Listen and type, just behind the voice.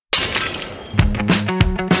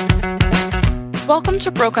Welcome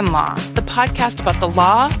to Broken Law, the podcast about the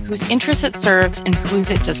law, whose interests it serves and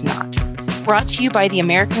whose it does not. Brought to you by the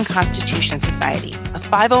American Constitution Society, a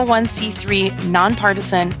 501c3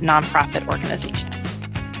 nonpartisan nonprofit organization.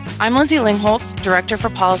 I'm Lindsay Lingholtz, Director for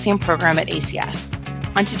Policy and Program at ACS.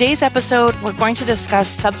 On today's episode, we're going to discuss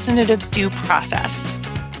substantive due process.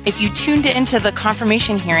 If you tuned into the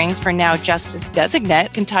confirmation hearings for now Justice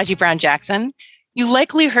Designate Ketanji Brown Jackson, you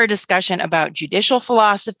likely heard discussion about judicial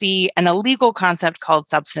philosophy and a legal concept called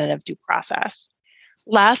substantive due process.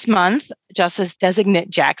 Last month, Justice Designate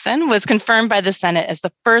Jackson was confirmed by the Senate as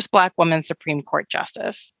the first Black woman Supreme Court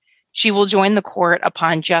justice. She will join the court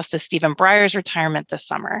upon Justice Stephen Breyer's retirement this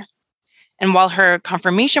summer. And while her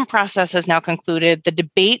confirmation process has now concluded, the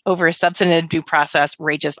debate over substantive due process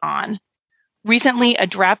rages on. Recently, a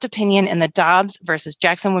draft opinion in the Dobbs versus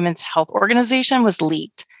Jackson Women's Health Organization was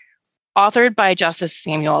leaked. Authored by Justice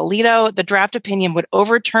Samuel Alito, the draft opinion would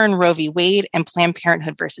overturn Roe v. Wade and Planned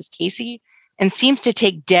Parenthood versus Casey, and seems to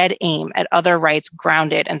take dead aim at other rights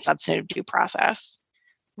grounded in substantive due process.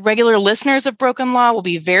 Regular listeners of Broken Law will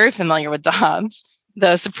be very familiar with Dobbs,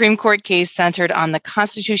 the Supreme Court case centered on the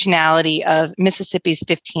constitutionality of Mississippi's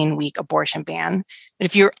 15-week abortion ban. But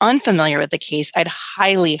if you're unfamiliar with the case, I'd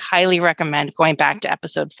highly, highly recommend going back to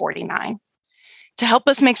episode 49. To help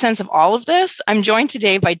us make sense of all of this, I'm joined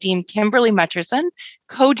today by Dean Kimberly Mutcherson,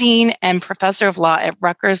 co-dean and professor of law at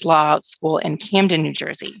Rutgers Law School in Camden, New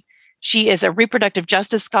Jersey. She is a reproductive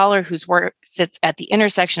justice scholar whose work sits at the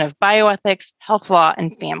intersection of bioethics, health law,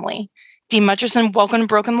 and family. Dean Mutcherson, welcome to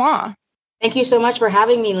Broken Law. Thank you so much for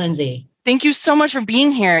having me, Lindsay. Thank you so much for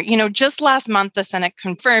being here. Just last month, the Senate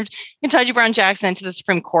confirmed Ketanji Brown Jackson to the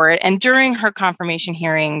Supreme Court, and during her confirmation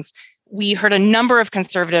hearings, we heard a number of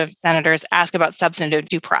conservative senators ask about substantive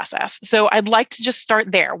due process. So I'd like to just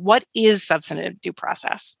start there. What is substantive due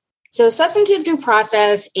process? So substantive due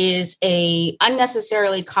process is a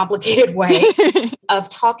unnecessarily complicated way of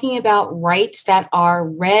talking about rights that are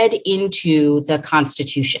read into the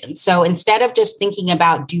Constitution. So instead of just thinking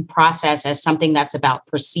about due process as something that's about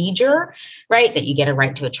procedure, right, that you get a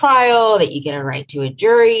right to a trial, that you get a right to a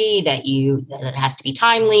jury, that it has to be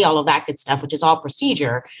timely, all of that good stuff, which is all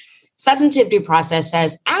procedure. Substantive due process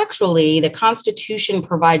says, actually, the Constitution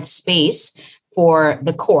provides space for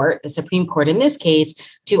the court, the Supreme Court in this case,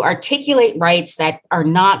 to articulate rights that are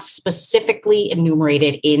not specifically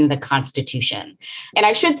enumerated in the Constitution. And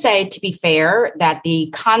I should say, to be fair, that the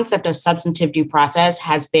concept of substantive due process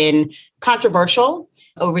has been controversial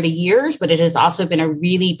over the years, but it has also been a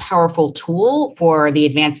really powerful tool for the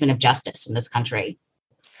advancement of justice in this country.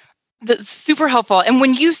 That's super helpful. And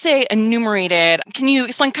when you say enumerated, can you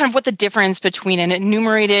explain kind of what the difference between an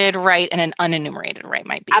enumerated right and an unenumerated right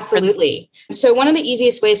might be? Absolutely. So one of the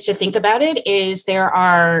easiest ways to think about it is there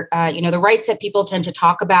are, the rights that people tend to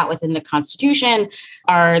talk about within the Constitution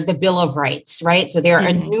are the Bill of Rights, right? So there are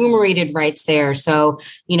enumerated rights there. So,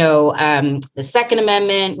 the Second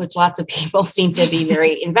Amendment, which lots of people seem to be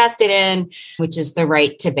very invested in, which is the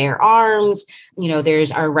right to bear arms.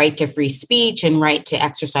 There's our right to free speech and right to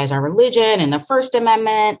exercise our religion and the First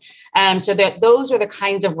Amendment. So that those are the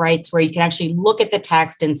kinds of rights where you can actually look at the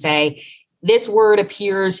text and say, this word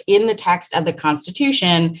appears in the text of the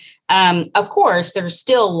Constitution. Of course, there's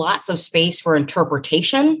still lots of space for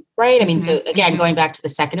interpretation, right? I mean, so again, going back to the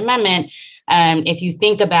Second Amendment, if you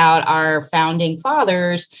think about our founding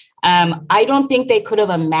fathers, I don't think they could have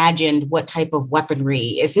imagined what type of weaponry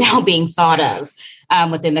is now being thought of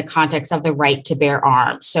within the context of the right to bear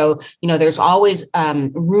arms. So, there's always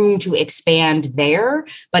room to expand there,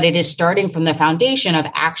 but it is starting from the foundation of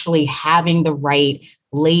actually having the right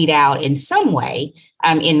laid out in some way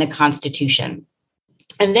in the Constitution.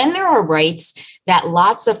 And then there are rights that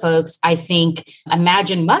lots of folks, I think,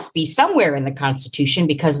 imagine must be somewhere in the Constitution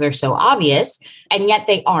because they're so obvious, and yet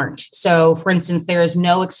they aren't. So, for instance, there is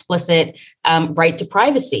no explicit right to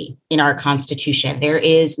privacy in our Constitution. There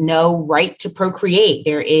is no right to procreate.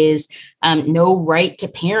 There is no right to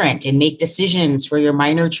parent and make decisions for your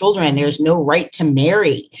minor children. There's no right to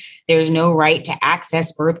marry. There's no right to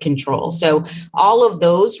access birth control. So all of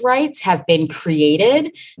those rights have been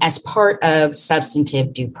created as part of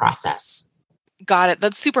substantive due process. Got it.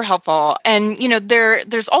 That's super helpful. And,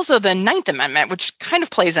 there's also the Ninth Amendment, which kind of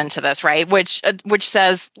plays into this, right? Which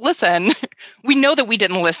says, listen, we know that we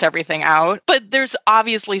didn't list everything out, but there's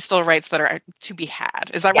obviously still rights that are to be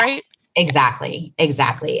had. Is that right? Exactly.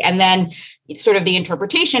 And then it's sort of the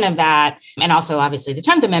interpretation of that, and also obviously the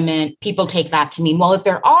 10th Amendment, people take that to mean, well, if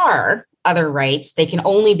there are other rights, they can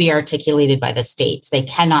only be articulated by the states. They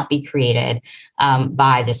cannot be created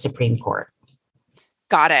by the Supreme Court.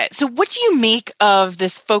 Got it. So what do you make of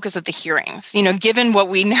this focus at the hearings? Given what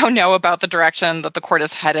we now know about the direction that the court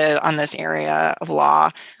is headed on this area of law,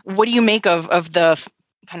 what do you make of the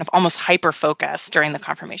kind of almost hyper focus during the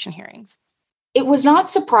confirmation hearings? It was not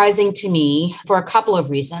surprising to me for a couple of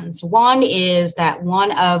reasons. One is that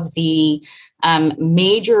one of the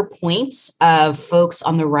major points of folks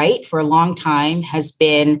on the right for a long time has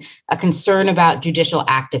been a concern about judicial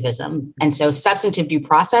activism. And so substantive due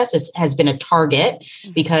process has been a target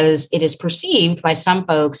because it is perceived by some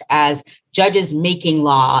folks as judges making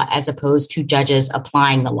law as opposed to judges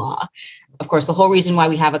applying the law. Of course, the whole reason why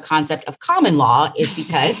we have a concept of common law is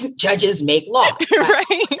because judges make law. Right.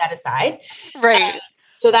 Put that aside. Right.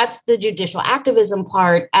 So that's the judicial activism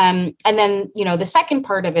part. And then, the second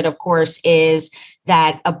part of it, of course, is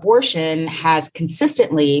that abortion has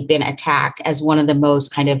consistently been attacked as one of the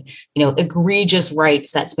most kind of, egregious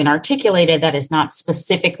rights that's been articulated that is not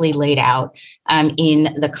specifically laid out in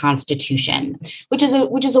the Constitution, which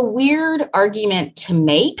is a weird argument to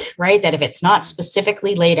make, right? That if it's not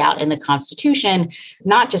specifically laid out in the Constitution,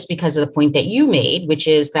 not just because of the point that you made, which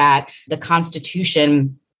is that the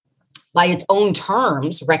Constitution by its own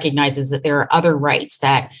terms, recognizes that there are other rights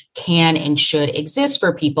that can and should exist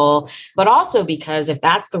for people, but also because if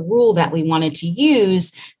that's the rule that we wanted to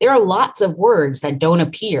use, there are lots of words that don't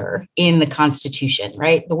appear in the Constitution,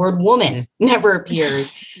 right? The word woman never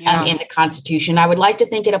appears in the Constitution. I would like to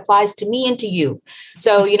think it applies to me and to you.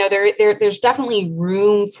 So, there's definitely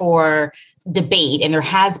room for debate, and there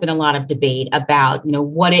has been a lot of debate about,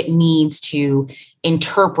 what it means to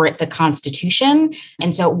interpret the Constitution.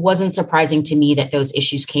 And so it wasn't surprising to me that those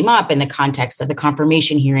issues came up in the context of the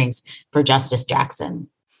confirmation hearings for Justice Jackson.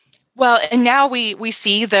 Well, and now we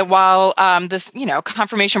see that while this,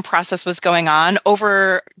 confirmation process was going on,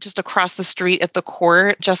 over just across the street at the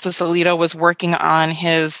court, Justice Alito was working on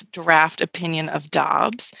his draft opinion of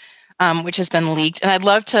Dobbs, which has been leaked. And I'd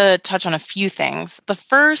love to touch on a few things. The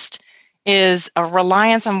first is a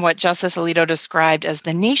reliance on what Justice Alito described as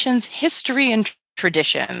the nation's history and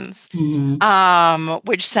traditions,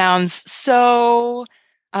 which sounds so,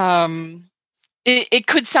 it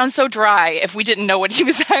could sound so dry if we didn't know what he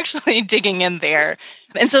was actually digging in there.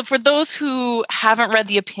 And so for those who haven't read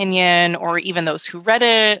the opinion, or even those who read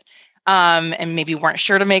it, and maybe weren't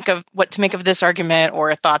sure what to make of this argument,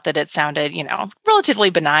 or thought that it sounded,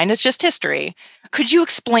 relatively benign, it's just history. Could you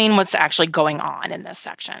explain what's actually going on in this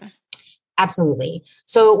section? Absolutely.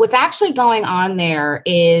 So what's actually going on there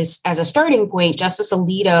is, as a starting point, Justice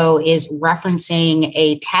Alito is referencing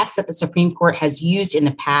a test that the Supreme Court has used in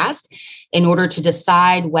the past in order to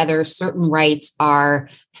decide whether certain rights are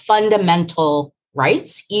fundamental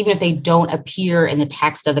rights, even if they don't appear in the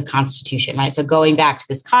text of the Constitution, right? So going back to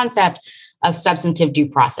this concept of substantive due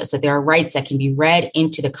process, that there are rights that can be read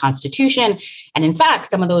into the Constitution. And in fact,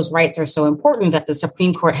 some of those rights are so important that the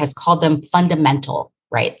Supreme Court has called them fundamental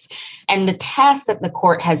rights. And the test that the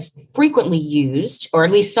court has frequently used, or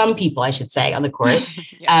at least some people, I should say, on the court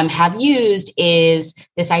have used, is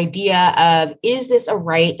this idea of, is this a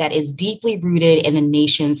right that is deeply rooted in the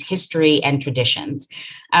nation's history and traditions?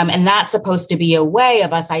 And that's supposed to be a way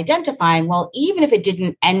of us identifying, well, even if it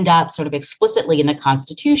didn't end up sort of explicitly in the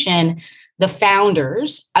Constitution, the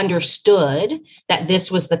founders understood that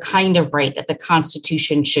this was the kind of right that the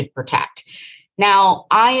Constitution should protect. Now,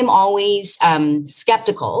 I am always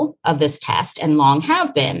skeptical of this test, and long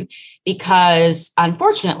have been, because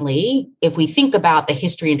unfortunately, if we think about the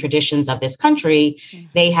history and traditions of this country,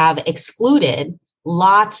 they have excluded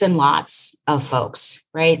lots and lots of folks,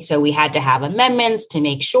 right? So we had to have amendments to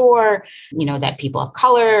make sure, that people of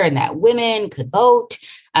color and that women could vote.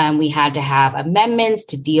 We had to have amendments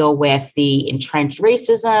to deal with the entrenched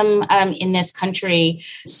racism in this country.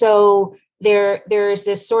 So there's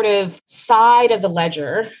this sort of side of the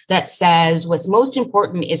ledger that says what's most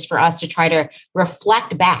important is for us to try to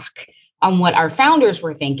reflect back on what our founders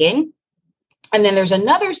were thinking. And then there's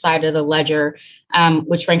another side of the ledger,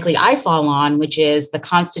 which frankly I fall on, which is the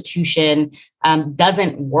Constitution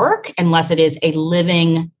doesn't work unless it is a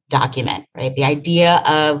living document, right? The idea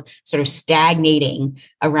of sort of stagnating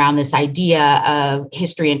around this idea of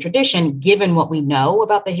history and tradition, given what we know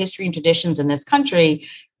about the history and traditions in this country,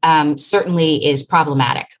 certainly is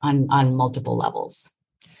problematic on multiple levels.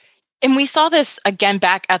 And we saw this again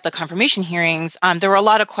back at the confirmation hearings. There were a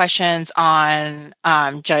lot of questions on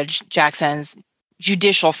Judge Jackson's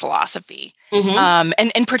judicial philosophy, and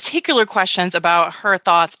in particular questions about her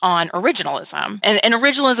thoughts on originalism. And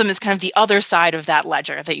originalism is kind of the other side of that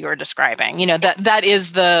ledger that you were describing. That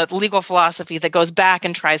is the legal philosophy that goes back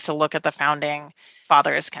and tries to look at the founding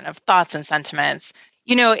fathers' kind of thoughts and sentiments.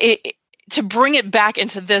 to bring it back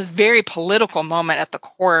into this very political moment at the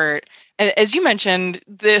court, as you mentioned,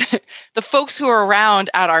 the folks who were around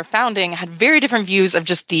at our founding had very different views of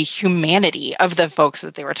just the humanity of the folks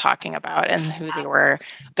that they were talking about and who they were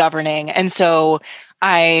governing. And so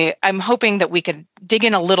I'm hoping that we could dig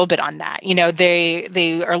in a little bit on that.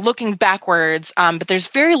 They are looking backwards, but there's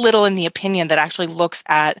very little in the opinion that actually looks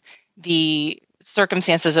at the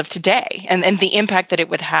circumstances of today and the impact that it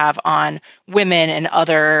would have on women and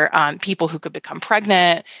other people who could become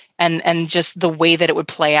pregnant and just the way that it would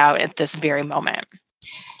play out at this very moment.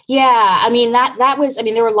 Yeah, I mean,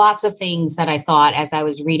 there were lots of things that I thought as I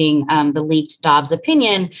was reading the leaked Dobbs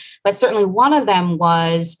opinion, but certainly one of them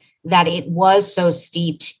was that it was so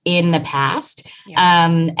steeped in the past,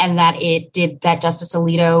 and that Justice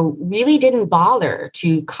Alito really didn't bother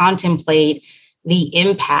to contemplate the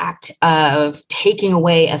impact of taking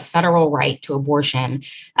away a federal right to abortion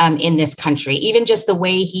in this country. Even just the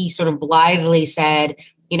way he sort of blithely said,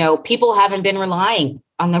 people haven't been relying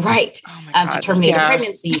on the right to terminate a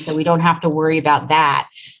pregnancy, so we don't have to worry about that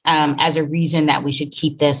as a reason that we should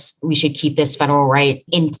keep this federal right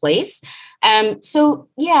in place. I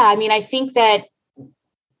think that,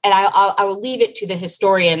 and I will leave it to the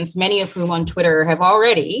historians, many of whom on Twitter have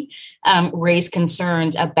already raised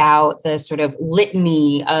concerns about the sort of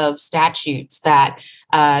litany of statutes that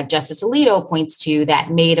Justice Alito points to that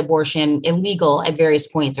made abortion illegal at various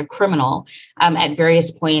points or criminal at various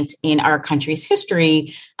points in our country's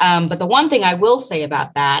history. But the one thing I will say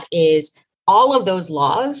about that is all of those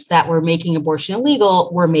laws that were making abortion illegal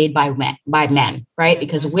were made by men, right?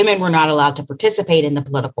 Because women were not allowed to participate in the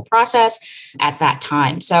political process at that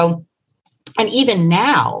time. So, and even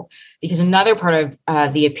now, because another part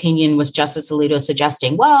of the opinion was Justice Alito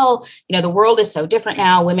suggesting, well, the world is so different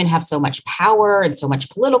now. Women have so much power and so much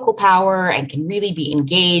political power and can really be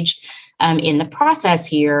engaged in the process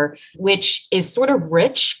here, which is sort of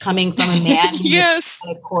rich coming from a man yes.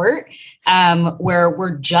 in the court, where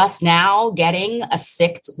we're just now getting a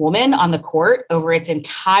sixth woman on the court over its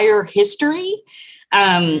entire history.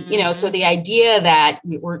 So the idea that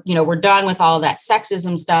we're done with all that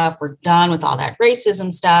sexism stuff, we're done with all that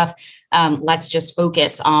racism stuff. Let's just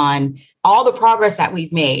focus on all the progress that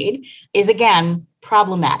we've made is, again,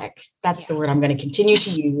 problematic. That's the word I'm going to continue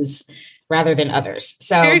to use rather than others.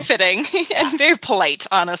 So very fitting and very polite,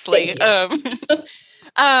 honestly. It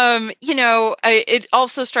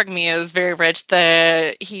also struck me as very rich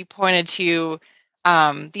that he pointed to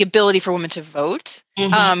the ability for women to vote.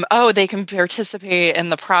 Mm-hmm. They can participate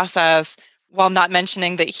in the process, while not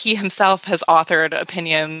mentioning that he himself has authored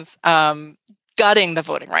opinions gutting the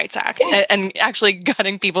Voting Rights Act, yes. and actually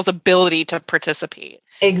gutting people's ability to participate.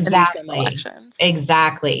 Exactly. In these elections.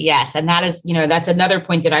 Exactly. Yes. And that is, that's another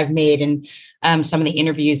point that I've made in some of the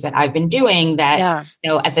interviews that I've been doing, that,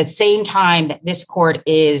 at the same time that this court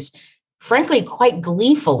is frankly quite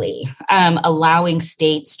gleefully allowing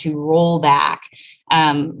states to roll back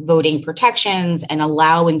voting protections and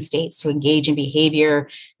allowing states to engage in behavior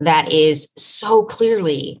that is so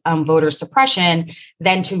clearly voter suppression,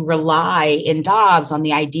 then to rely in Dobbs on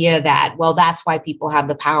the idea that, well, that's why people have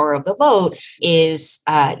the power of the vote is,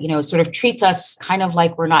 sort of treats us kind of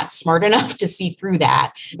like we're not smart enough to see through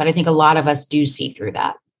that. But I think a lot of us do see through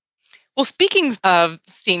that. Well, speaking of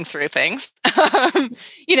seeing through things,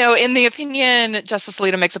 in the opinion, Justice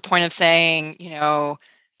Alito makes a point of saying,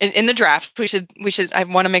 in the draft, we should, I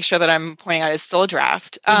want to make sure that I'm pointing out it's still a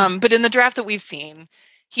draft. But in the draft that we've seen,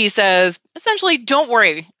 he says, essentially, don't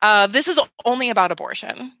worry. This is only about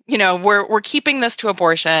abortion. We're keeping this to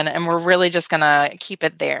abortion, and we're really just going to keep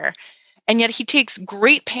it there. And yet he takes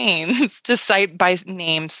great pains to cite by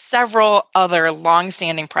name several other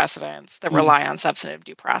longstanding precedents that rely on substantive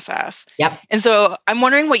due process. Yep. And so I'm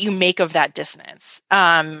wondering what you make of that dissonance,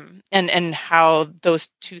 and how those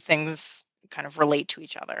two things kind of relate to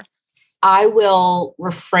each other. I will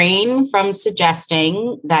refrain from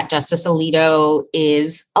suggesting that Justice Alito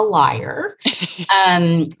is a liar.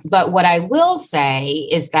 But what I will say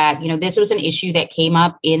is that, this was an issue that came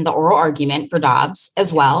up in the oral argument for Dobbs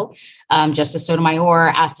as well. Justice Sotomayor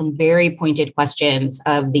asked some very pointed questions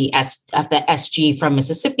of the SG from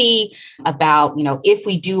Mississippi about, if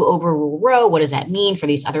we do overrule Roe, what does that mean for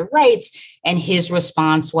these other rights? And his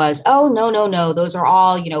response was, oh, no, those are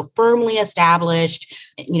all, firmly established.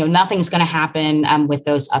 Nothing's going to happen with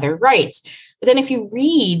those other rights. But then if you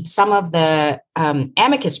read some of the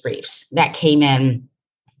amicus briefs that came in,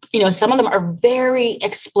 some of them are very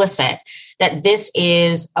explicit that this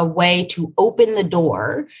is a way to open the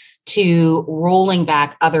door to rolling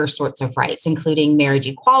back other sorts of rights, including marriage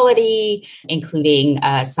equality, including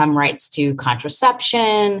some rights to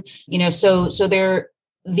contraception. So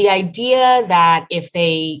the idea that if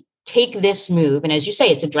they take this move, and as you say,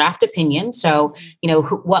 it's a draft opinion. So,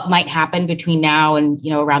 what might happen between now and,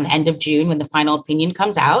 around the end of June when the final opinion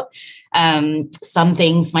comes out. Some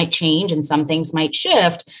things might change and some things might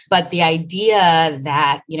shift. But the idea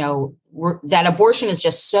that, that abortion is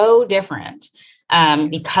just so different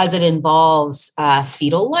because it involves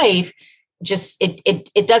fetal life, just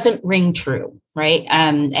it doesn't ring true, right?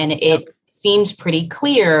 And it seems pretty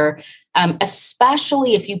clear,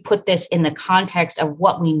 especially if you put this in the context of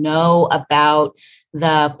what we know about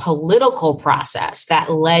the political process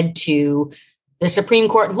that led to the Supreme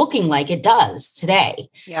Court looking like it does today.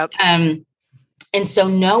 Yep. And so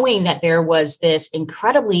knowing that there was this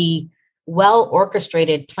incredibly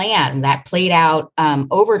well-orchestrated plan that played out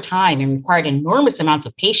over time and required enormous amounts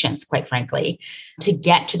of patience, quite frankly, to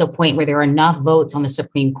get to the point where there are enough votes on the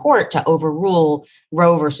Supreme Court to overrule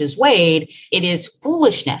Roe versus Wade, it is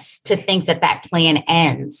foolishness to think that that plan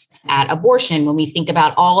ends at abortion when we think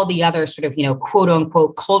about all the other sort of, quote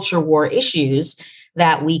unquote, culture war issues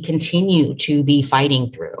that we continue to be fighting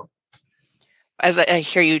through. As I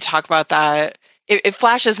hear you talk about that, it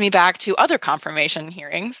flashes me back to other confirmation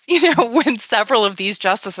hearings, when several of these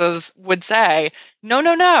justices would say,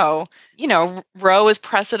 no, Roe is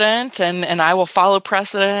precedent and I will follow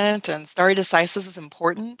precedent and stare decisis is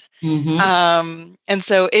important. Mm-hmm. And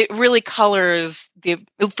so it really colors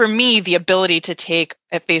for me, the ability to take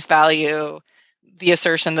at face value the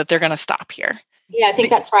assertion that they're going to stop here. Yeah, I think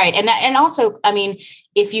that's right. And also,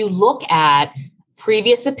 if you look at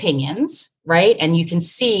previous opinions, right, and you can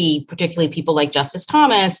see particularly people like Justice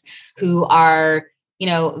Thomas, who are,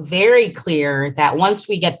 very clear that once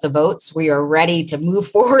we get the votes, we are ready to move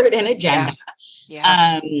forward an agenda.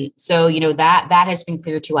 Yeah. So, that has been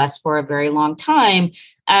clear to us for a very long time.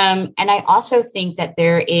 And I also think that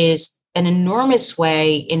there is an enormous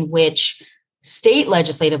way in which state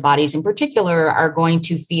legislative bodies in particular are going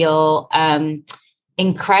to feel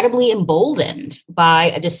incredibly emboldened by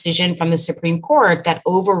a decision from the Supreme Court that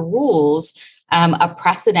overrules a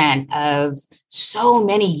precedent of so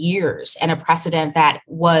many years and a precedent that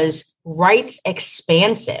was rights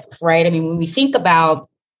expansive, right? When we think about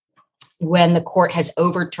when the court has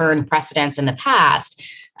overturned precedents in the past,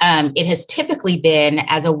 it has typically been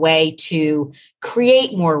as a way to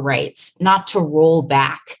create more rights, not to roll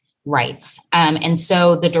back rights. And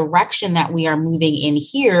so the direction that we are moving in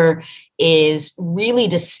here is really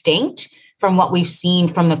distinct from what we've seen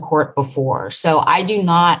from the court before. So I do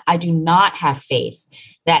not have faith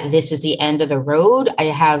that this is the end of the road.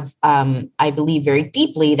 I believe very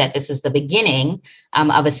deeply that this is the beginning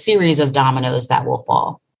of a series of dominoes that will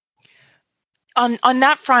fall. On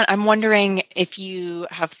that front, I'm wondering if you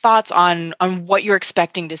have thoughts on what you're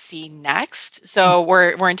expecting to see next. So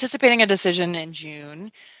we're anticipating a decision in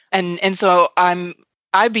June. And so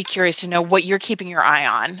I'd be curious to know what you're keeping your eye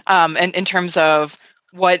on and in terms of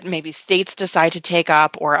what maybe states decide to take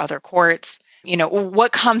up or other courts,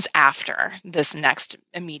 what comes after this next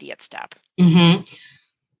immediate step. Mm-hmm.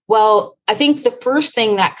 Well, I think the first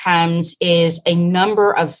thing that comes is a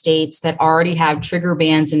number of states that already have trigger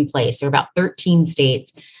bans in place. There are about 13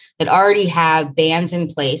 states that already have bans in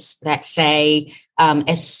place that say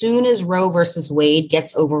as soon as Roe versus Wade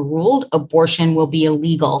gets overruled, abortion will be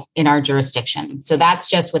illegal in our jurisdiction. So that's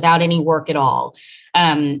just without any work at all,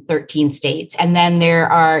 13 states. And then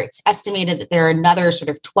it's estimated that there are another sort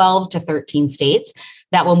of 12 to 13 states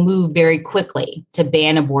that will move very quickly to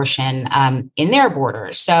ban abortion in their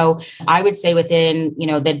borders. So I would say within,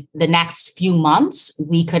 the next few months,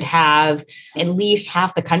 we could have at least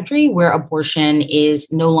half the country where abortion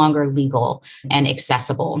is no longer legal and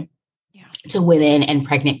accessible to women and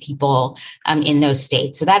pregnant people in those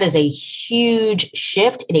states. So that is a huge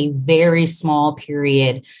shift in a very small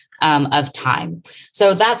period of time.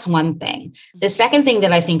 So that's one thing. The second thing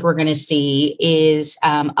that I think we're going to see is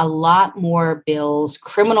a lot more bills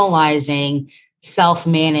criminalizing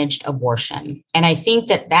self-managed abortion. And I think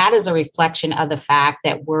that is a reflection of the fact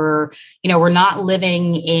that we're not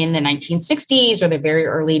living in the 1960s or the very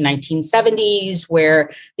early 1970s, where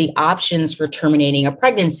the options for terminating a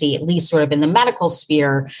pregnancy, at least sort of in the medical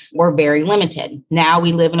sphere, were very limited. Now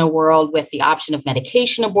we live in a world with the option of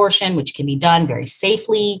medication abortion, which can be done very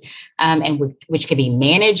safely and which can be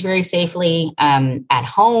managed very safely at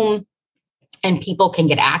home. And people can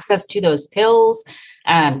get access to those pills,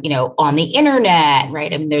 on the internet,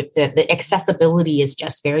 right? The accessibility is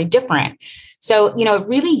just very different. So, it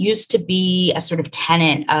really used to be a sort of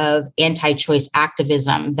tenet of anti-choice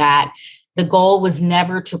activism that the goal was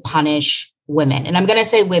never to punish women. And I'm going to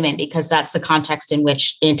say women because that's the context in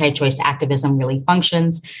which anti-choice activism really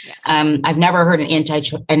functions. Yes. I've never heard an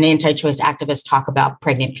anti-choice activist talk about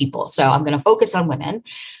pregnant people. So I'm going to focus on women.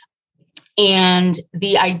 And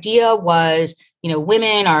the idea was,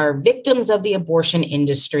 women are victims of the abortion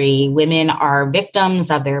industry. Women are victims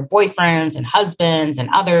of their boyfriends and husbands and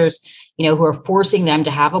others, who are forcing them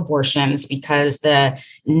to have abortions because the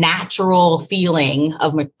natural feeling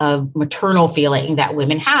of maternal feeling that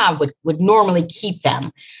women have would normally keep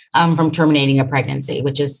them from terminating a pregnancy,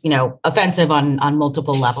 which is, offensive on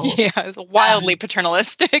multiple levels. Yeah, wildly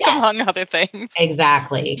paternalistic, yes, among other things.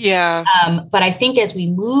 Exactly. Yeah. But I think as we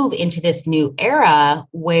move into this new era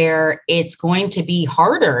where it's going to be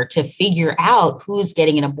harder to figure out who's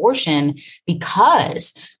getting an abortion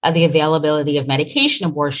because of the availability of medication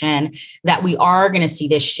abortion, that we are going to see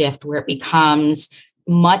this shift where it becomes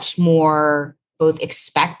much more both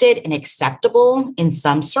expected and acceptable in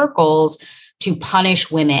some circles to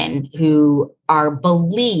punish women who are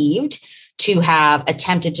believed to have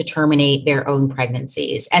attempted to terminate their own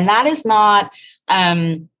pregnancies. And that is not,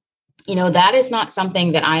 that is not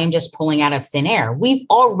something that I am just pulling out of thin air. We've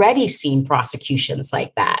already seen prosecutions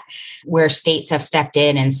like that, where states have stepped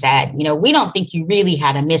in and said, we don't think you really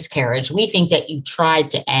had a miscarriage. We think that you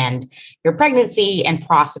tried to end your pregnancy, and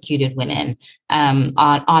prosecuted women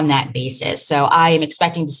on that basis. So I am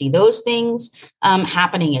expecting to see those things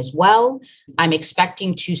happening as well. I'm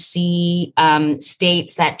expecting to see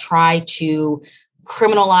states that try to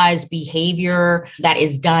criminalize behavior that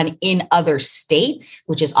is done in other states,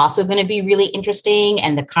 which is also going to be really interesting,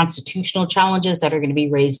 and the constitutional challenges that are going to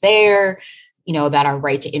be raised there, about our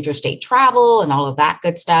right to interstate travel and all of that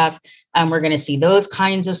good stuff. We're going to see those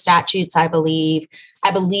kinds of statutes, I believe.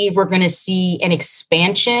 I believe we're going to see an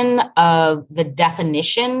expansion of the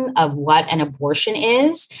definition of what an abortion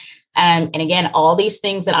is. And again, all these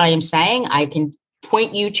things that I am saying, I can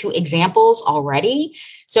point you to examples already.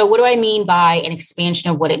 So what do I mean by an expansion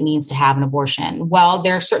of what it means to have an abortion? Well,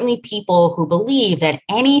 there are certainly people who believe that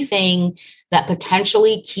anything that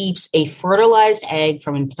potentially keeps a fertilized egg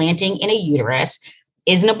from implanting in a uterus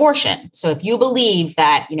is an abortion. So if you believe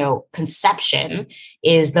that, conception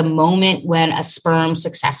is the moment when a sperm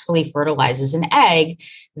successfully fertilizes an egg,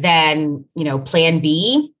 then, plan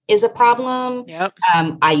B is a problem. Yep.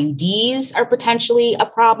 IUDs are potentially a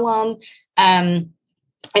problem. And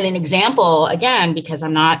an example, again, because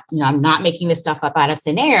I'm not making this stuff up out of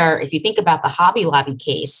thin air. If you think about the Hobby Lobby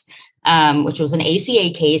case, which was an ACA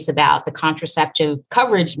case about the contraceptive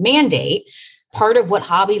coverage mandate, part of what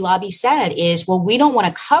Hobby Lobby said is, well, we don't want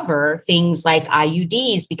to cover things like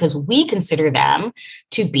IUDs because we consider them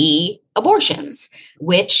to be abortions,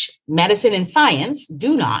 which medicine and science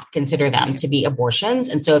do not consider them to be abortions.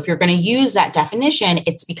 And so if you're going to use that definition,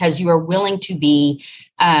 it's because you are willing to be,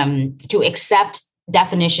 to accept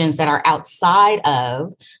definitions that are outside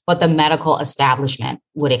of what the medical establishment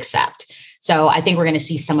would accept. So I think we're going to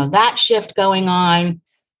see some of that shift going on.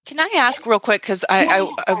 Can I ask real quick, because I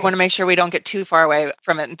want to make sure we don't get too far away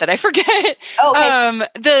from it and that I forget. Oh,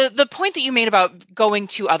 okay. The point that you made about going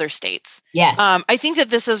to other states. Yes. I think that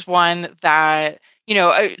this is one that,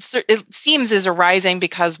 it seems is arising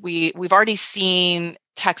because we've already seen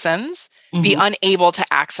Texans be unable to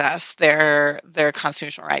access their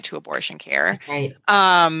constitutional right to abortion care. Right.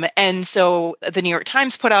 And so the New York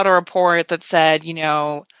Times put out a report that said,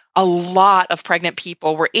 a lot of pregnant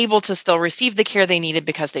people were able to still receive the care they needed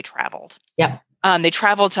because they traveled. Yep. They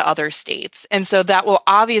traveled to other states. And so that will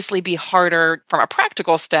obviously be harder from a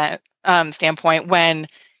practical standpoint when,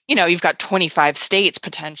 you've got 25 states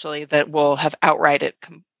potentially that will have outright it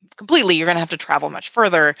completely. You're going to have to travel much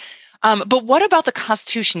further. But what about the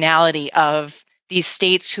constitutionality of these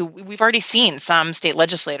states who we've already seen some state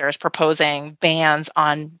legislators proposing bans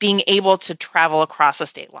on being able to travel across a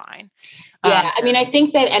state line? Yeah, I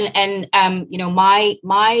think that, and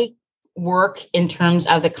my work in terms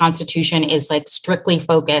of the Constitution is like strictly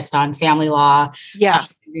focused on family law,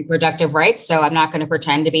 reproductive rights. So I'm not going to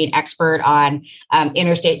pretend to be an expert on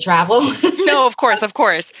interstate travel. No, of course.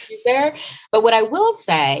 There, but what I will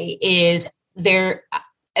say is there,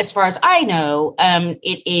 as far as I know,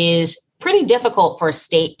 it is pretty difficult for a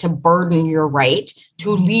state to burden your right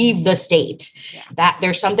to leave the state. Yeah. That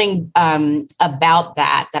there's something about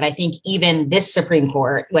that I think even this Supreme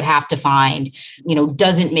Court would have to find,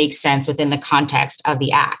 doesn't make sense within the context of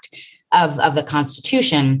the act of the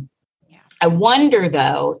Constitution. Yeah. I wonder,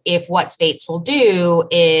 though, if what states will do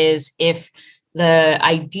is if the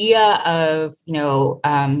idea of,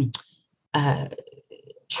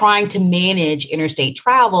 trying to manage interstate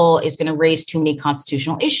travel is going to raise too many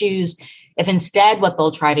constitutional issues, if instead what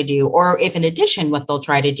they'll try to do, or if in addition, what they'll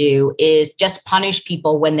try to do is just punish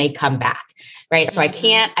people when they come back, right? So I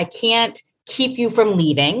can't keep you from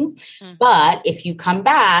leaving. But if you come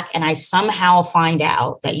back and I somehow find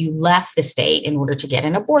out that you left the state in order to get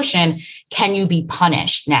an abortion, can you be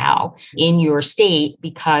punished now in your state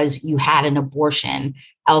because you had an abortion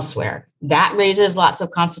elsewhere? That raises lots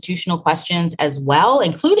of constitutional questions as well,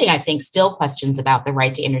 including, I think, still questions about the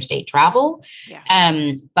right to interstate travel.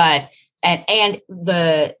 And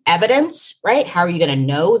the evidence, right? How are you going to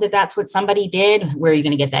know that that's what somebody did? Where are you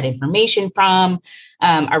going to get that information from?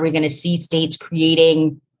 Are we going to see states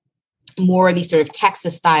creating more of these sort of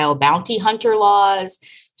Texas style bounty hunter laws?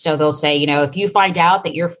 So they'll say, if you find out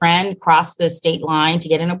that your friend crossed the state line to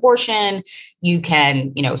get an abortion, you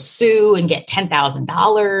can, sue and get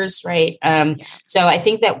 $10,000, right? So I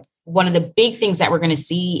think that one of the big things that we're going to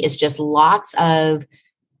see is just lots of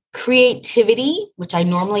creativity, which I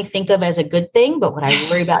normally think of as a good thing, but what I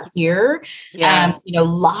worry about here,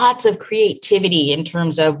 lots of creativity in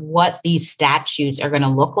terms of what these statutes are going to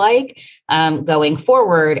look like going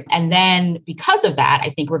forward. And then because of that, I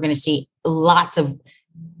think we're going to see lots of,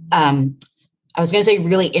 I was going to say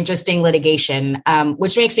really interesting litigation,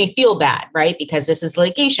 which makes me feel bad, right? Because this is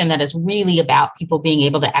litigation that is really about people being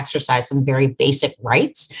able to exercise some very basic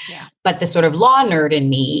rights. Yeah. But the sort of law nerd in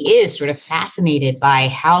me is sort of fascinated by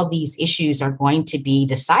how these issues are going to be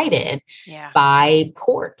decided by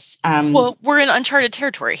courts. Well, we're in uncharted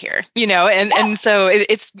territory here, and so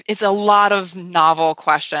it's a lot of novel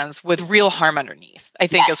questions with real harm underneath, I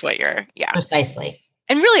think is what you're, Precisely.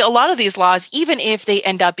 And really, a lot of these laws, even if they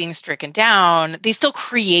end up being stricken down, they still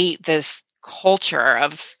create this culture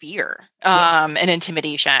of fear and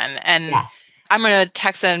intimidation. And I'm a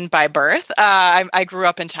Texan by birth. I grew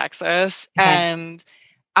up in Texas, and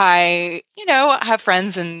I, have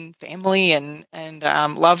friends and family and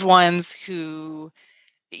loved ones who,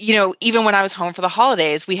 even when I was home for the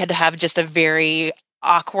holidays, we had to have just a very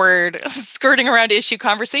awkward skirting around issue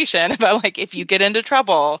conversation about if you get into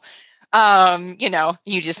trouble,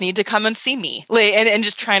 you just need to come and see me, and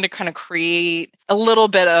just trying to kind of create a little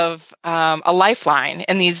bit of a lifeline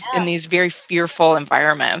in these very fearful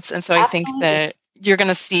environments. And so I think that you're going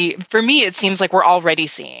to see, for me, it seems like we're already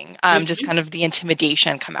seeing just kind of the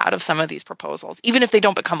intimidation come out of some of these proposals, even if they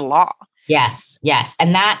don't become law. Yes.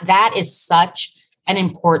 And that is such an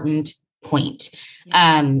important point.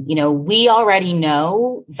 We already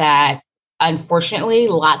know that unfortunately,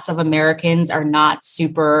 lots of Americans are not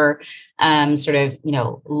super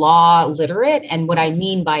law literate. And what I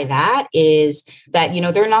mean by that is that,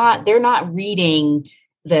 they're not reading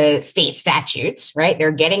the state statutes, right?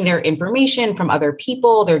 They're getting their information from other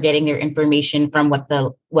people. They're getting their information from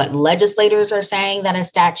what legislators are saying that a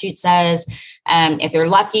statute says. If they're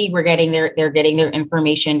lucky, they're getting their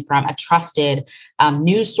information from a trusted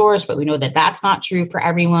news source, but we know that that's not true for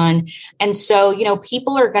everyone. And so,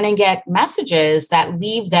 people are going to get messages that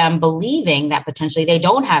leave them believing that potentially they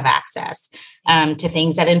don't have access to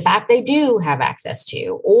things that in fact they do have access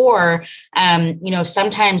to, or,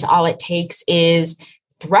 sometimes all it takes is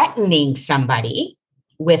threatening somebody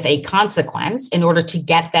with a consequence in order to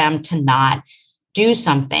get them to not do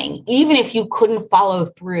something, even if you couldn't follow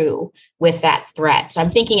through with that threat. So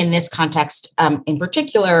I'm thinking in this context, in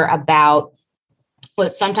particular, about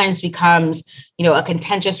what sometimes becomes, a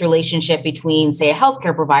contentious relationship between, say, a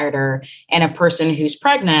healthcare provider and a person who's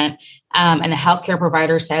pregnant. And the healthcare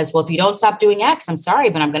provider says, well, if you don't stop doing X, I'm sorry,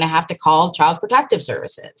 but I'm going to have to call Child Protective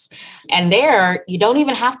Services. And there, you don't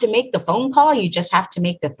even have to make the phone call. You just have to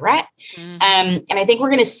make the threat. And I think we're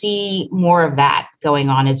going to see more of that going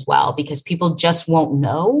on as well, because people just won't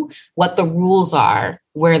know what the rules are,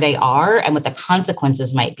 where they are, and what the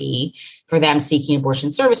consequences might be for them seeking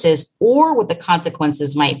abortion services, or what the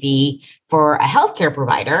consequences might be for a healthcare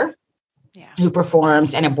provider who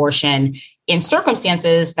performs an abortion in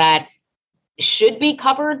circumstances that should be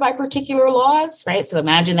covered by particular laws, right? So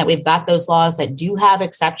imagine that we've got those laws that do have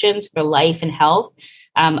exceptions for life and health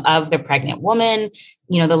of the pregnant woman.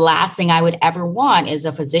 The last thing I would ever want is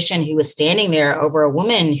a physician who is standing there over a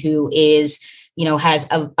woman who is, has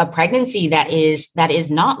a pregnancy that is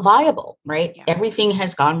not viable, right? Yeah. Everything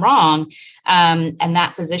has gone wrong. And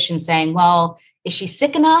that physician saying, well, is she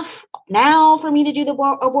sick enough now for me to do the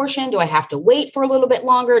abortion? Do I have to wait for a little bit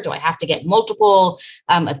longer? Do I have to get multiple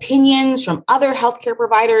opinions from other healthcare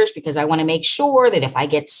providers? Because I want to make sure that if I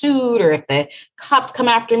get sued or if the cops come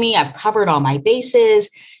after me, I've covered all my bases.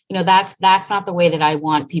 That's not the way that I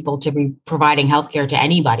want people to be providing healthcare to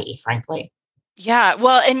anybody, frankly. Yeah,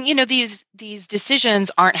 well, and these decisions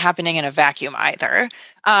aren't happening in a vacuum either.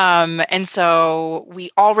 And so we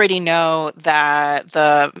already know that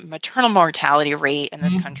the maternal mortality rate in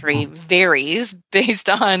this country Mhm. varies based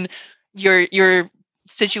on your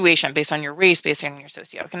situation, based on your race, based on your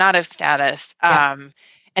socioeconomic status. Yeah.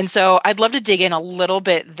 And so I'd love to dig in a little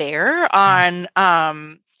bit there on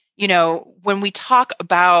when we talk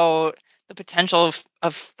about the potential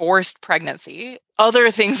of forced pregnancy,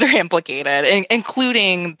 other things are implicated,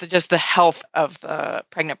 including just the health of the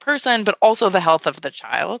pregnant person, but also the health of the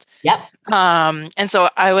child. Yep. And so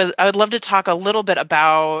I would love to talk a little bit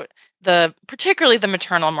about particularly the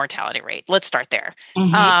maternal mortality rate. Let's start there.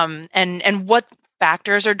 Mhm. And what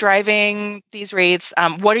factors are driving these rates?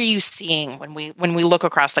 What are you seeing when we look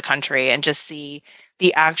across the country and just see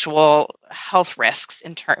the actual health risks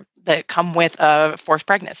that come with a forced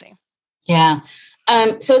pregnancy? Yeah.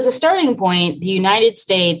 So, as a starting point, the United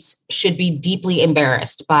States should be deeply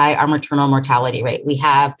embarrassed by our maternal mortality rate. We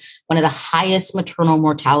have one of the highest maternal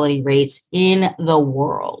mortality rates in the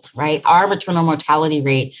world, right? Our maternal mortality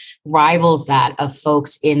rate rivals that of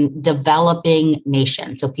folks in developing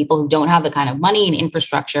nations. So, people who don't have the kind of money and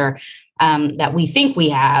infrastructure that we think we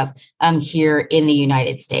have here in the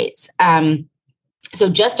United States. So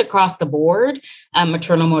just across the board,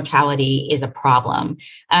 maternal mortality is a problem.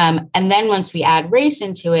 And then once we add race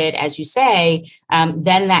into it, as you say,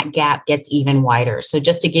 then that gap gets even wider. So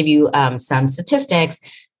just to give you some statistics,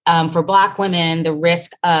 for Black women, the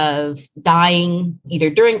risk of dying either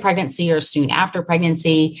during pregnancy or soon after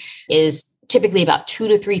pregnancy is typically about 2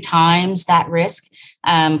 to 3 times that risk.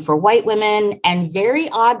 For white women, and very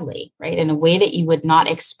oddly, right, in a way that you would not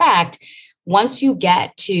expect, once you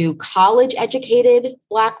get to college educated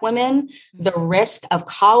Black women, the risk of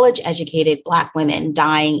college educated Black women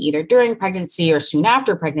dying either during pregnancy or soon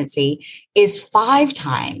after pregnancy is 5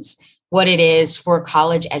 times what it is for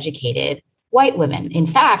college educated white women. In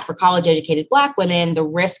fact, for college educated Black women, the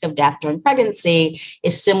risk of death during pregnancy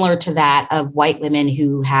is similar to that of white women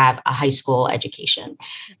who have a high school education.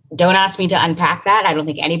 Don't ask me to unpack that. I don't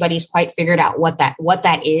think anybody's quite figured out what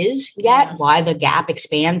that is yet, Yeah. why the gap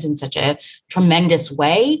expands in such a tremendous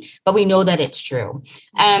way, but we know that it's true.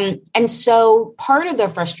 And so part of the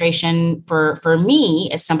frustration for me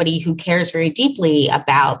as somebody who cares very deeply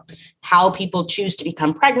about how people choose to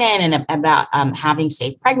become pregnant and about having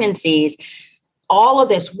safe pregnancies, all of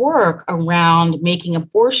this work around making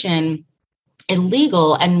abortion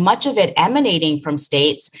illegal, and much of it emanating from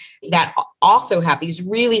states that also have these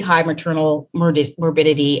really high maternal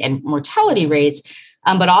morbidity and mortality rates,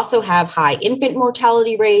 but also have high infant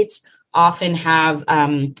mortality rates, often have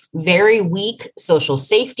very weak social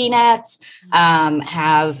safety nets,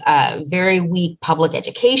 have very weak public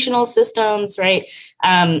educational systems, right?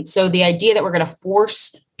 So the idea that we're going to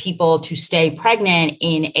force people to stay pregnant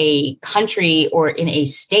in a country or in a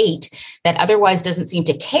state that otherwise doesn't seem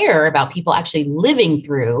to care about people actually living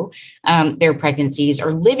through their pregnancies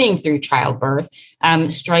or living through childbirth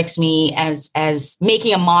strikes me as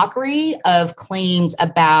making a mockery of claims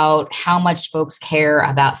about how much folks care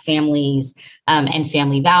about families and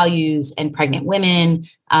family values and pregnant women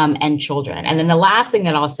and children. And then the last thing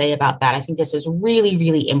that I'll say about that, I think this is really,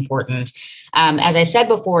 really important. As I said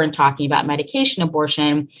before in talking about medication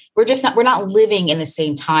abortion, we're not living in the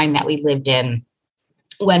same time that we lived in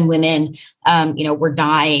when women, were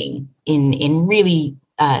dying in really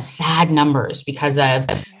sad numbers because of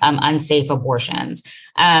unsafe abortions.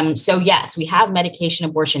 So yes, we have medication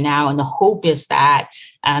abortion now, and the hope is that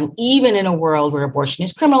even in a world where abortion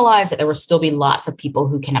is criminalized, that there will still be lots of people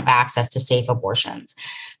who can have access to safe abortions.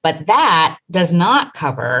 But that does not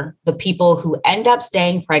cover the people who end up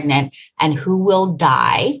staying pregnant and who will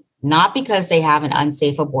die, not because they have an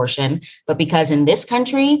unsafe abortion, but because in this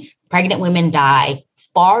country, pregnant women die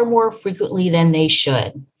far more frequently than they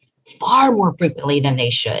should.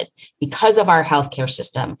 Because of our healthcare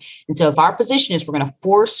system. And so if our position is we're going to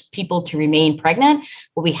force people to remain pregnant,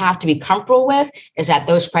 what we have to be comfortable with is that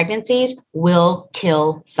those pregnancies will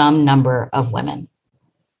kill some number of women.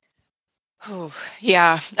 Oh,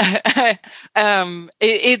 yeah.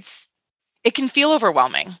 It can feel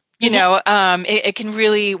overwhelming. It can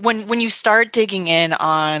really, when you start digging in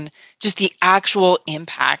on just the actual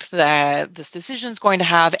impact that this decision is going to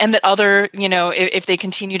have, and that if they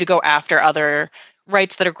continue to go after other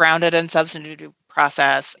rights that are grounded in substantive due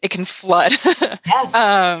process, it can flood. Yes.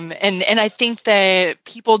 And I think that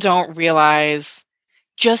people don't realize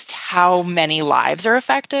just how many lives are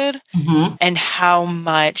affected and how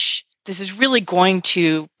much this is really going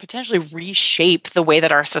to potentially reshape the way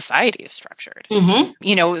that our society is structured.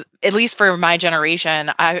 At least for my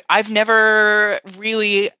generation, I've never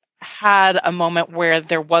really had a moment where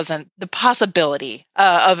there wasn't the possibility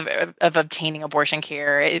of obtaining abortion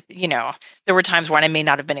care. There were times when I may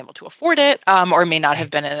not have been able to afford it, or may not have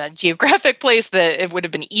been in a geographic place that it would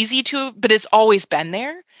have been easy to, but it's always been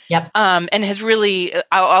there. Yep. And has really,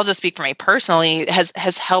 I'll just speak for me personally,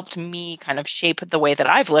 has helped me kind of shape the way that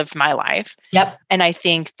I've lived my life. Yep. And I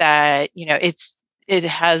think that, it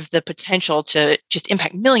has the potential to just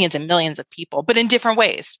impact millions and millions of people, but in different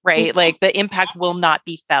ways, right? Mm-hmm. Like the impact will not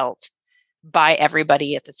be felt by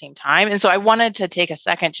everybody at the same time. And so I wanted to take a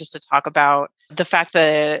second just to talk about the fact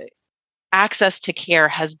that access to care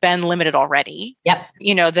has been limited already. Yep.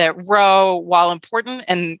 That Roe, while important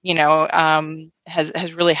and,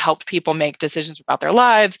 has really helped people make decisions about their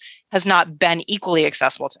lives, has not been equally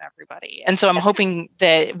accessible to everybody. And so I'm hoping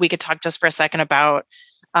that we could talk just for a second about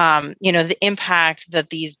the impact that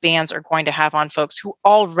these bans are going to have on folks who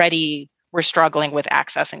already were struggling with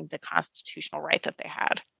accessing the constitutional right that they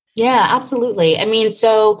had. Yeah, absolutely. I mean,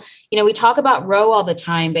 so, we talk about Roe all the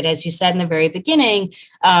time, but as you said in the very beginning,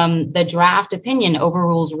 the draft opinion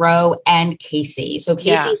overrules Roe and Casey. So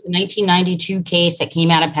Casey is the 1992 case that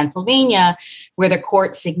came out of Pennsylvania, where the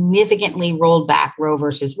court significantly rolled back Roe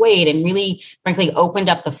versus Wade and really, frankly, opened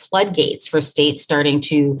up the floodgates for states starting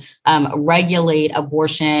to regulate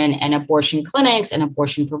abortion and abortion clinics and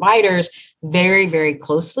abortion providers very, very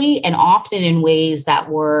closely, and often in ways that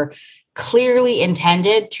were clearly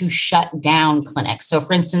intended to shut down clinics. So,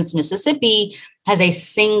 for instance, Mississippi has a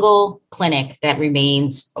single clinic that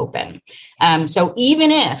remains open. So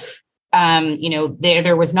even if,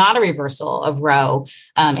 there was not a reversal of Roe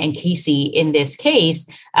and Casey in this case,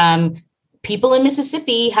 people in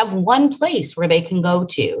Mississippi have one place where they can go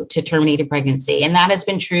to terminate a pregnancy. And that has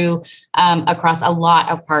been true across a lot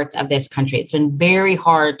of parts of this country. It's been very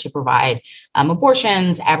hard to provide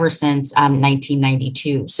abortions ever since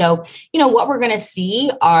 1992. So, what we're going to see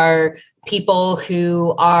are people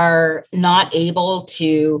who are not able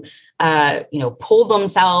to pull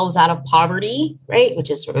themselves out of poverty, right? Which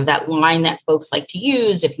is sort of that line that folks like to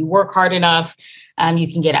use. If you work hard enough,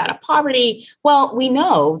 you can get out of poverty. Well, we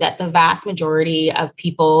know that the vast majority of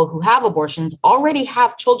people who have abortions already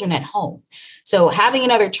have children at home. So having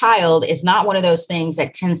another child is not one of those things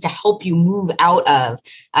that tends to help you move out of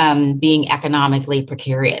being economically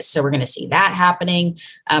precarious. So we're going to see that happening.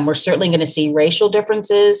 We're certainly going to see racial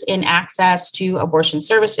differences in access to abortion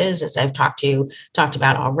services, as I've talked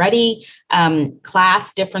about already,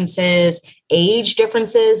 class differences, age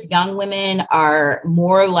differences. Young women are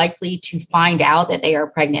more likely to find out that they are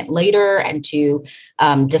pregnant later and to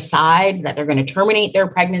decide that they're going to terminate their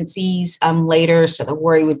pregnancies later. So the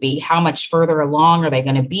worry would be, how much further along are they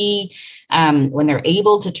going to be when they're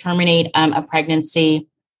able to terminate a pregnancy?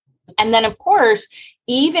 And then, of course,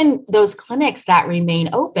 even those clinics that remain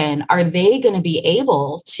open, are they going to be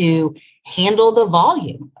able to handle the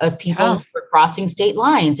volume of people who are crossing state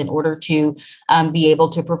lines in order to be able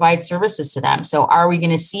to provide services to them? So are we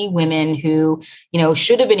going to see women who,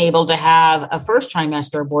 should have been able to have a first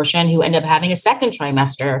trimester abortion who end up having a second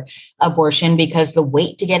trimester abortion because the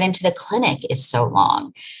wait to get into the clinic is so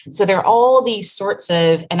long? So there are all these sorts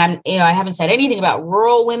of, and I haven't said anything about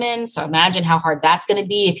rural women. So imagine how hard that's going to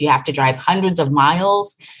be if you have to drive hundreds of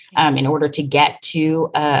miles in order to get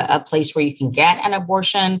to a place where you can get an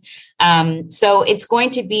abortion. So it's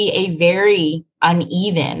going to be a very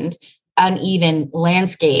uneven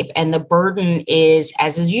landscape. And the burden is,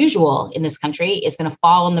 as is usual in this country, is going to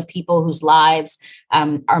fall on the people whose lives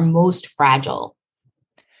are most fragile.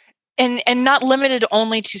 And not limited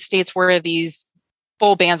only to states where these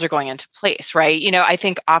full bans are going into place, right? I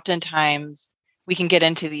think oftentimes we can get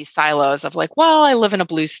into these silos of like, well, I live in a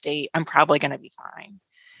blue state, I'm probably going to be fine.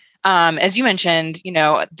 As you mentioned,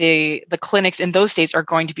 the clinics in those states are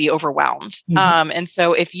going to be overwhelmed. Mm-hmm. And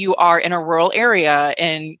so if you are in a rural area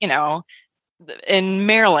in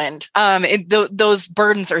Maryland, those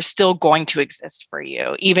burdens are still going to exist for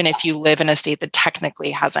you, even if you live in a state that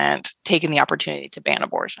technically hasn't taken the opportunity to ban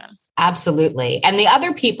abortion. Absolutely. And the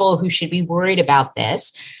other people who should be worried about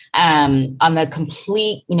this on the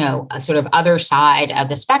complete, sort of other side of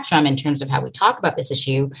the spectrum in terms of how we talk about this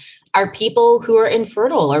issue are people who are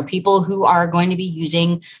infertile or people who are going to be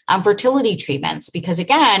using fertility treatments. Because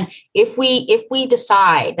again, if we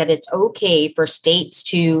decide that it's okay for states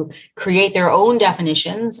to create their own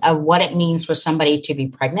definitions of what it means for somebody to be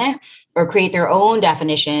pregnant, or create their own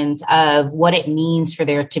definitions of what it means for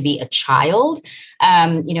there to be a child,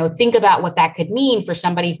 think about what that could mean for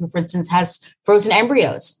somebody who, for instance, has frozen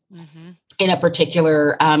embryos. Mm-hmm. In a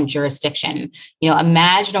particular jurisdiction.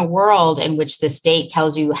 Imagine a world in which the state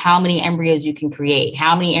tells you how many embryos you can create,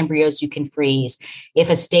 how many embryos you can freeze. If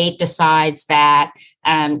a state decides that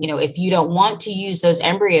If you don't want to use those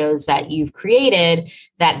embryos that you've created,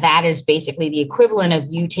 that is basically the equivalent of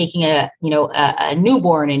you taking a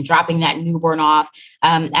newborn and dropping that newborn off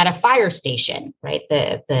at a fire station, right?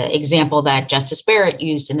 The example that Justice Barrett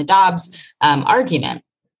used in the Dobbs argument,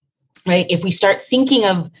 right? If we start thinking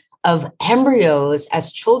of embryos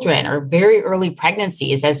as children or very early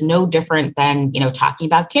pregnancies as no different than, talking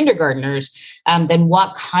about kindergartners, then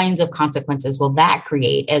what kinds of consequences will that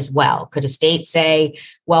create as well? Could a state say,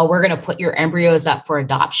 well, we're going to put your embryos up for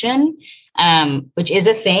adoption, which is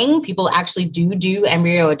a thing. People actually do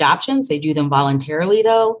embryo adoptions. They do them voluntarily,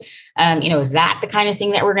 though. Is that the kind of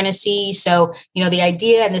thing that we're going to see? So, the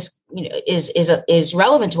idea, and this is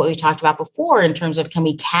relevant to what we talked about before in terms of, can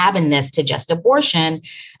we cabin this to just abortion?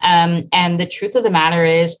 And the truth of the matter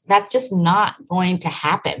is that's just not going to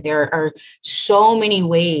happen. There are so many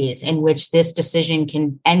ways in which this decision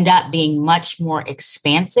can end up being much more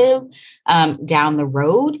expansive down the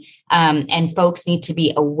road. And folks need to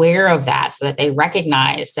be aware of that so that they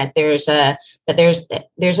recognize that there's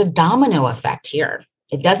a domino effect here.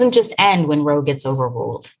 It doesn't just end when Roe gets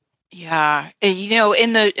overruled. Yeah.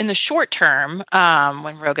 In the short term,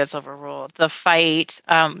 when Roe gets overruled, the fight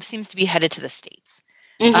seems to be headed to the states.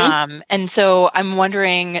 Mm-hmm. And so I'm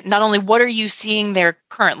wondering, not only what are you seeing there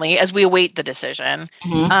currently as we await the decision,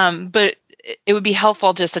 mm-hmm. But it would be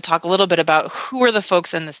helpful just to talk a little bit about who are the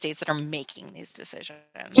folks in the states that are making these decisions.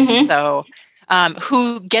 Mm-hmm. So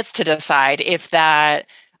who gets to decide if that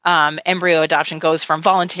embryo adoption goes from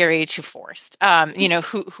voluntary to forced?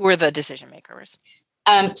 Who are the decision makers?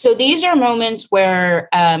 So these are moments where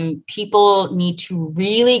people need to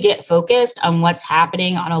really get focused on what's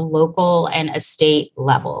happening on a local and a state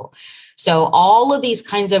level. So all of these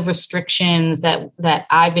kinds of restrictions that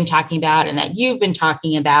I've been talking about and that you've been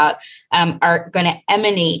talking about are going to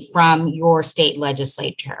emanate from your state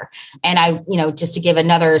legislature. And just to give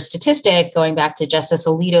another statistic, going back to Justice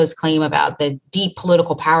Alito's claim about the deep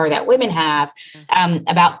political power that women have,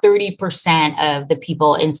 about 30% of the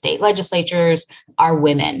people in state legislatures are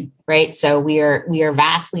women, right? So we are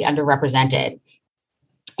vastly underrepresented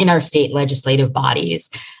in our state legislative bodies.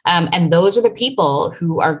 And those are the people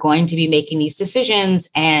who are going to be making these decisions.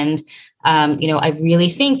 And, I really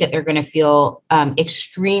think that they're going to feel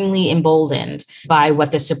extremely emboldened by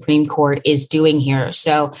what the Supreme Court is doing here.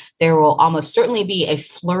 So there will almost certainly be a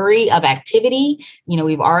flurry of activity.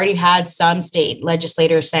 We've already had some state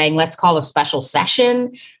legislators saying, let's call a special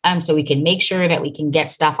session so we can make sure that we can get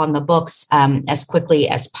stuff on the books as quickly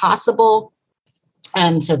as possible.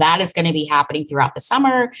 So that is going to be happening throughout the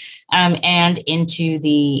summer and into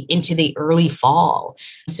the early fall.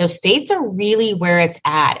 So states are really where it's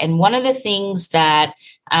at. And one of the things that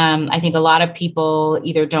I think a lot of people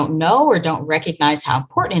either don't know or don't recognize how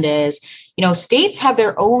important it is, states have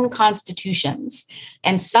their own constitutions.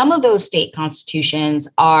 And some of those state constitutions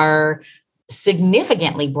are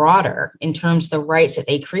significantly broader in terms of the rights that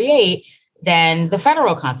they create than the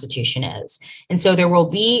federal constitution is. And so there will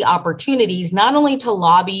be opportunities not only to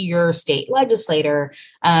lobby your state legislator,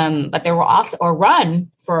 but there will also, or run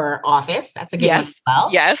for office. That's a good one as well.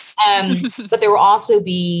 Yes. But there will also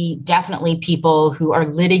be definitely people who are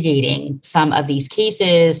litigating some of these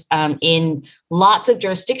cases in lots of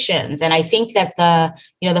jurisdictions. And I think that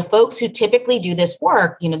the folks who typically do this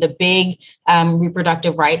work, the big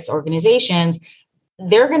reproductive rights organizations,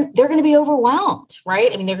 they're going to be overwhelmed,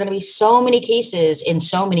 right? I mean, there are going to be so many cases in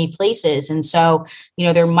so many places. And so,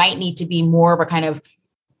 there might need to be more of a kind of,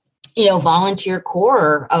 volunteer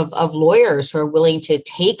core of lawyers who are willing to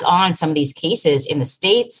take on some of these cases in the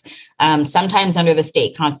states, sometimes under the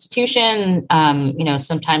state constitution,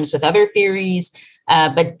 sometimes with other theories,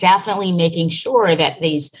 but definitely making sure that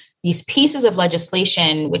these pieces of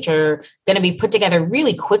legislation, which are going to be put together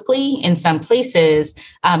really quickly in some places,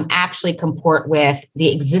 actually comport with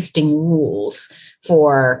the existing rules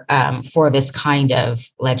for this kind of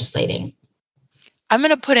legislating. I'm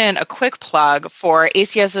going to put in a quick plug for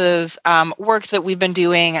ACS's work that we've been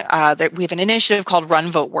doing. That we have an initiative called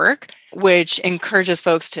Run Vote Work, which encourages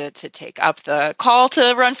folks to take up the call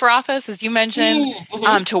to run for office, as you mentioned,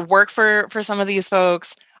 to work for some of these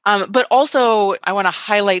folks. But also, I want to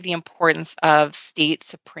highlight the importance of state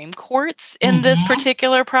Supreme Courts in this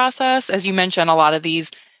particular process. As you mentioned, a lot of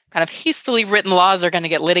these kind of hastily written laws are going to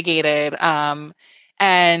get litigated.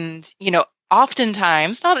 And,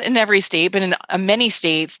 oftentimes, not in every state, but in many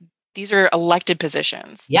states, these are elected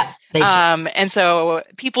positions. Yeah. And so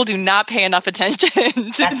people do not pay enough attention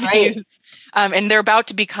to That's these. Right. And they're about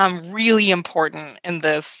to become really important in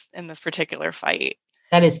this particular fight.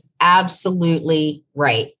 That is absolutely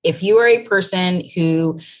right. If you are a person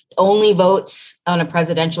who only votes on a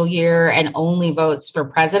presidential year and only votes for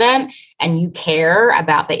president, and you care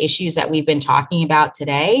about the issues that we've been talking about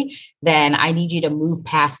today, then I need you to move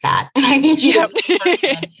past that. And I need you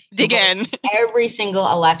to dig in every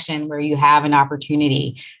single election where you have an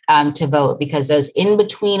opportunity to vote, because those in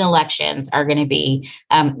between elections are going to be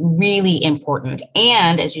really important.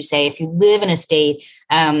 And as you say, if you live in a state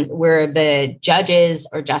where the judges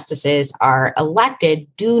or justices are elected,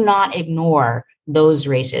 do not ignore those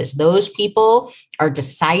races. Those people are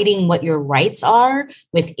deciding what your rights are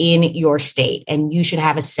within your state, and you should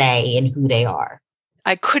have a say in who they are.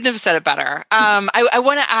 I couldn't have said it better. I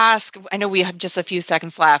want to ask, I know we have just a few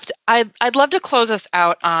seconds left. I'd love to close us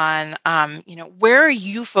out on, where are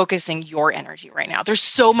you focusing your energy right now? There's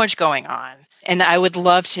so much going on. And I would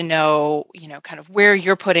love to know, kind of where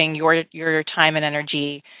you're putting your time and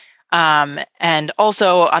energy. And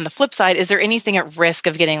also on the flip side, is there anything at risk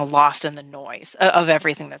of getting lost in the noise of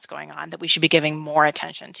everything that's going on that we should be giving more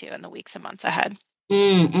attention to in the weeks and months ahead?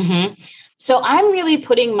 Mm-hmm. So I'm really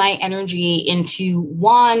putting my energy into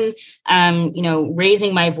one,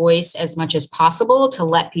 raising my voice as much as possible to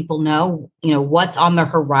let people know, what's on the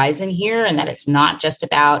horizon here, and that it's not just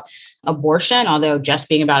about abortion, although just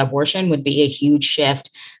being about abortion would be a huge shift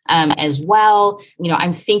as well.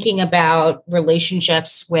 I'm thinking about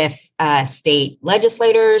relationships with state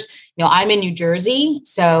legislators. I'm in New Jersey.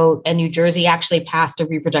 And New Jersey actually passed a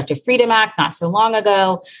Reproductive Freedom Act not so long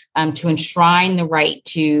ago to enshrine the right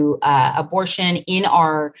to abortion in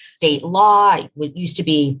our state law. It used to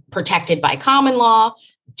be protected by common law,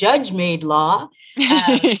 judge-made law.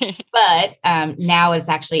 But now it's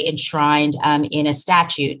actually enshrined in a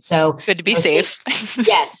statute. So good to be safe.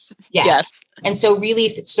 Yes. And so really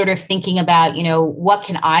sort of thinking about, what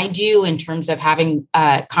can I do in terms of having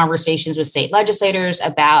conversations with state legislators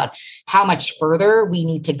about how much further we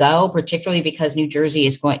need to go, particularly because New Jersey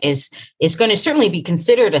is going to certainly be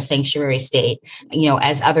considered a sanctuary state,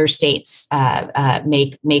 as other states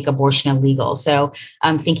make abortion illegal. So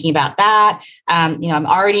I'm thinking about that. I'm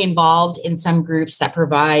already involved in some groups that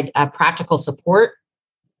provide practical support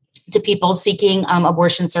to people seeking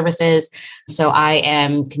abortion services. So I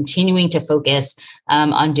am continuing to focus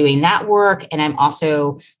on doing that work. And I'm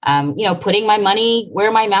also, putting my money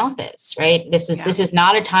where my mouth is, right? This is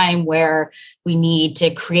not a time where we need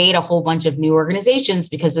to create a whole bunch of new organizations,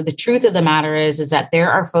 because the truth of the matter is that there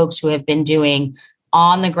are folks who have been doing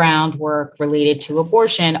on the ground work related to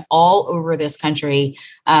abortion all over this country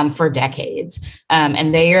for decades.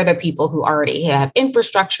 And they are the people who already have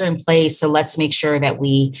infrastructure in place. So let's make sure that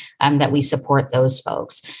we support those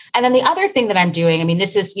folks. And then the other thing that I'm doing,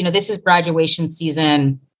 this is graduation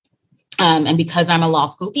season. And because I'm a law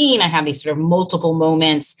school dean, I have these sort of multiple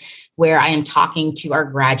moments where I am talking to our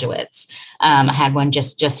graduates. I had one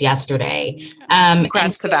just yesterday.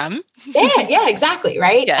 Congrats to them. Yeah, exactly.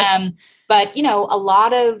 Right. Yes. But, a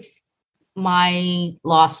lot of my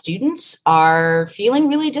law students are feeling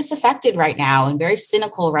really disaffected right now and very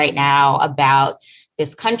cynical right now about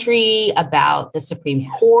this country, about the Supreme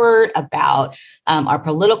Court, about our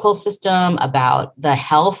political system, about the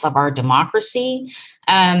health of our democracy.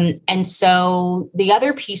 And so the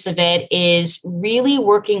other piece of it is really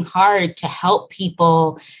working hard to help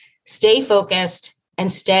people stay focused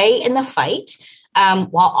and stay in the fight.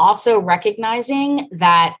 While also recognizing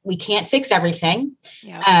that we can't fix everything,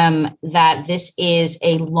 that this is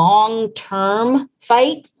a long-term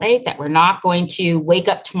fight, right? That we're not going to wake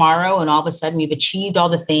up tomorrow and all of a sudden we've achieved all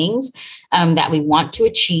the things that we want to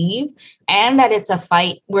achieve, and that it's a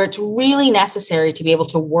fight where it's really necessary to be able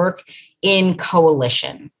to work in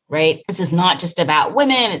coalition. Right? This is not just about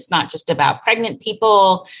women. It's not just about pregnant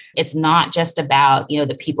people. It's not just about,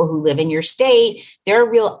 the people who live in your state. There are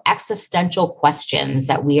real existential questions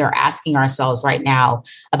that we are asking ourselves right now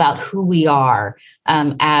about who we are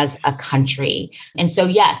as a country. And so,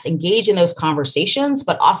 yes, engage in those conversations,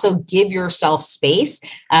 but also give yourself space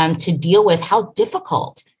to deal with how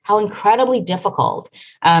incredibly difficult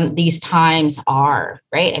these times are,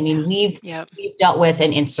 right? We've dealt with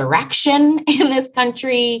an insurrection in this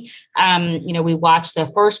country. We watched the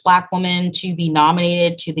first Black woman to be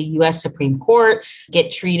nominated to the U.S. Supreme Court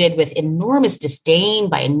get treated with enormous disdain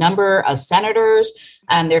by a number of senators.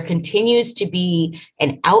 There continues to be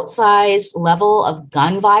an outsized level of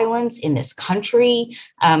gun violence in this country,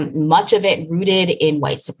 much of it rooted in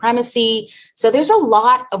white supremacy. So there's a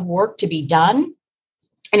lot of work to be done.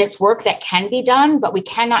 And it's work that can be done, but we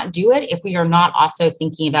cannot do it if we are not also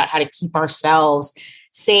thinking about how to keep ourselves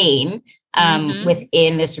sane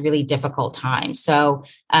within this really difficult time. So,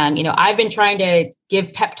 I've been trying to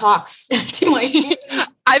give pep talks to my students.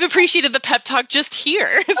 I've appreciated the pep talk just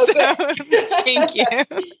here. Okay. So, thank you.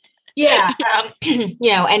 Yeah.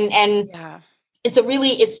 And it's a really,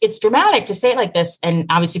 it's dramatic to say it like this. And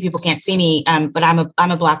obviously people can't see me, but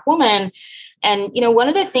I'm a Black woman. And, one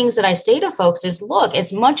of the things that I say to folks is, look,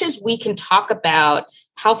 as much as we can talk about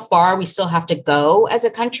how far we still have to go as a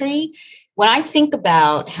country, when I think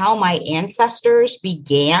about how my ancestors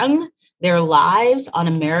began their lives on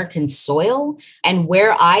American soil and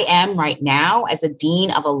where I am right now as a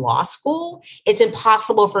dean of a law school, it's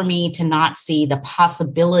impossible for me to not see the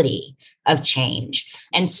possibility of change.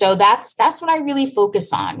 And so that's what I really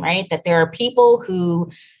focus on, right? That there are people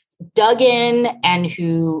who dug in and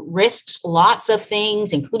who risked lots of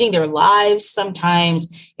things, including their lives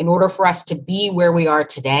sometimes, in order for us to be where we are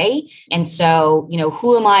today. And so,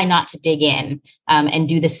 who am I not to dig in and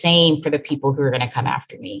do the same for the people who are going to come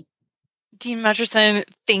after me? Dean Mutcherson,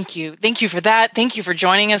 thank you. Thank you for that. Thank you for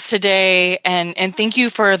joining us today. And thank you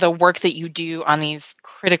for the work that you do on these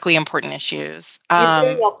critically important issues. You're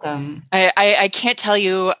very welcome. I can't tell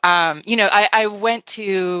you, I went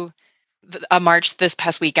to a march this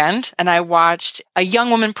past weekend and I watched a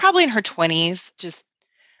young woman, probably in her 20s, just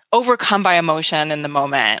overcome by emotion in the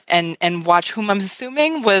moment and watch whom I'm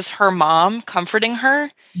assuming was her mom comforting her.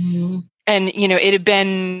 Mm-hmm. And, it had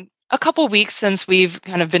been a couple of weeks since we've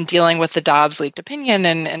kind of been dealing with the Dobbs leaked opinion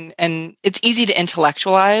and it's easy to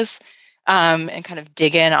intellectualize and kind of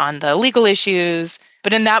dig in on the legal issues.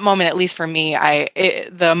 But in that moment, at least for me,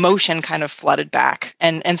 the emotion kind of flooded back.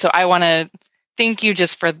 And so I want to thank you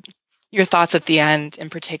just for your thoughts at the end in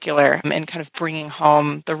particular and kind of bringing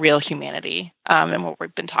home the real humanity and what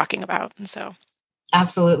we've been talking about. And so.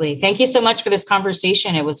 Absolutely. Thank you so much for this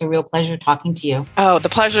conversation. It was a real pleasure talking to you. Oh, the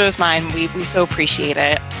pleasure is mine. We so appreciate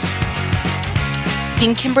it.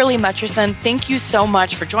 Dean Kimberly Mutcherson, thank you so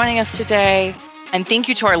much for joining us today. And thank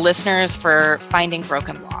you to our listeners for finding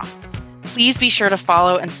Broken Law. Please be sure to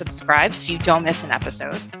follow and subscribe so you don't miss an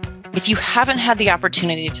episode. If you haven't had the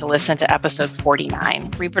opportunity to listen to episode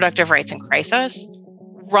 49, Reproductive Rights in Crisis,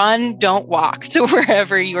 run, don't walk to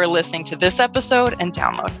wherever you are listening to this episode and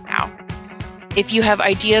download it now. If you have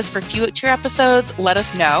ideas for future episodes, let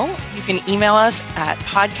us know. You can email us at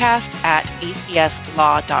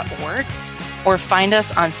podcast@acslaw.org or find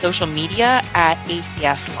us on social media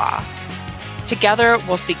 @ACSLaw. Together,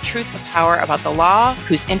 we'll speak truth to power about the law,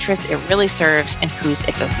 whose interests it really serves and whose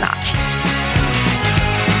it does not.